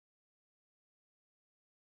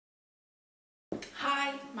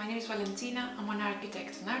my name is Valentina, I'm an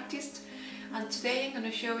architect and artist, and today I'm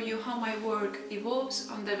going to show you how my work evolves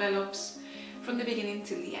and develops from the beginning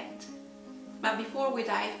till the end. But before we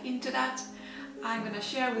dive into that, I'm going to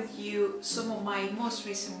share with you some of my most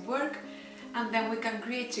recent work, and then we can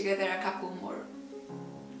create together a couple more.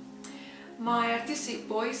 My artistic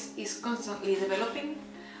voice is constantly developing,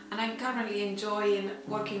 and I'm currently enjoying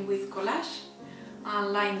working with collage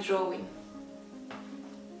and line drawing.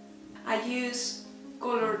 I use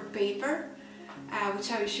colored paper,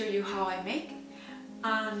 which I will show you how I make,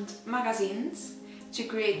 and magazines to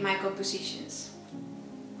create my compositions.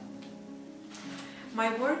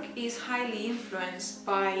 My work is highly influenced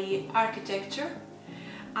by architecture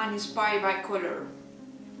and inspired by color.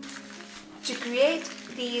 To create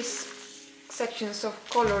these sections of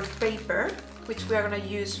colored paper, which we are going to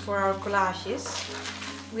use for our collages,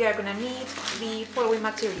 we are going to need the following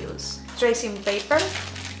materials: tracing paper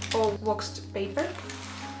or waxed paper,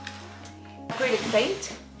 acrylic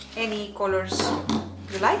paint, any colors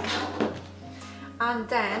you like, and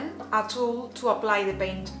then a tool to apply the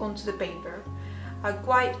paint onto the paper. I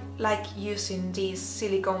quite like using this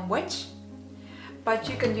silicone wedge, but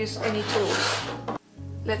you can use any tools.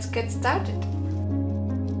 Let's get started.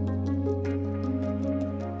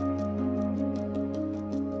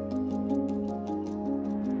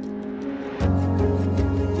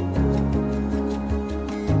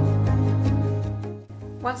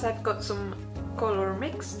 Once I've got some color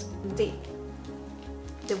mixed, dip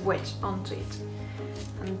the wedge onto it,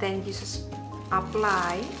 and then you just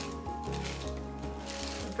apply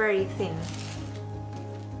very thin.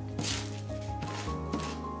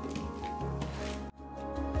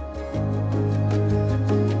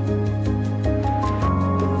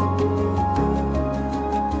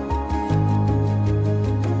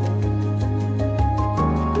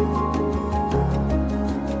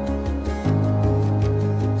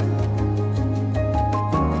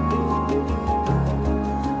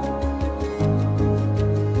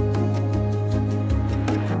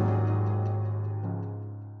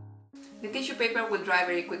 The tissue paper will dry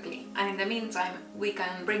very quickly, and in the meantime we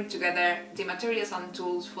can bring together the materials and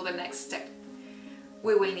tools for the next step.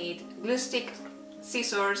 We will need glue stick,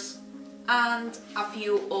 scissors and a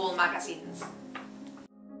few old magazines.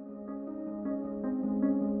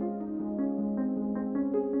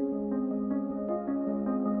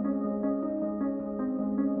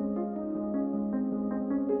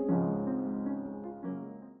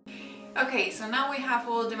 Okay, so now we have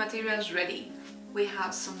all the materials ready. We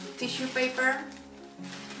have some tissue paper,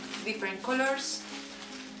 different colors.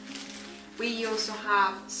 We also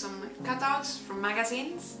have some cutouts from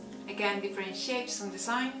magazines, again different shapes and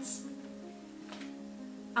designs.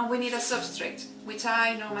 And we need a substrate, which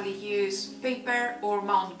I normally use paper or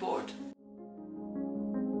mount board.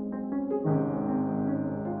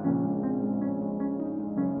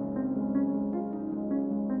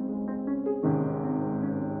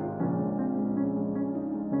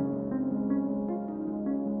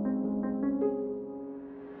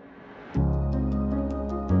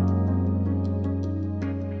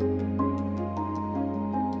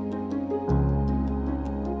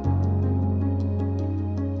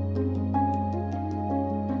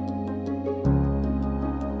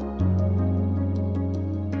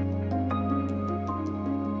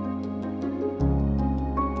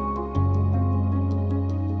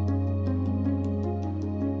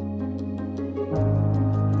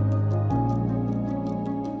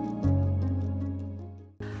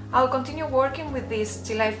 I'll continue working with this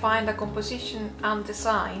till I find a composition and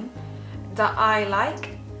design that I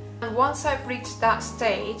like, and once I've reached that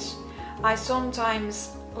stage, I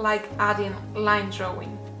sometimes like adding line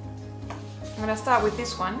drawing. I'm gonna start with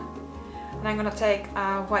this one, and I'm gonna take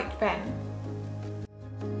a white pen.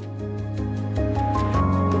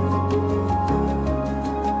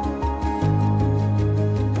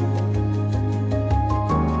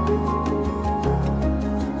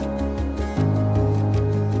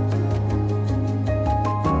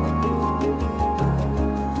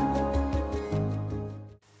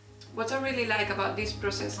 What I really like about this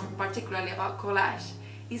process, and particularly about collage,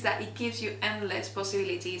 is that it gives you endless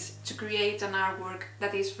possibilities to create an artwork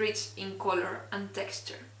that is rich in color and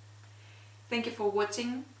texture. Thank you for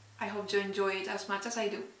watching. I hope you enjoy it as much as I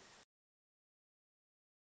do.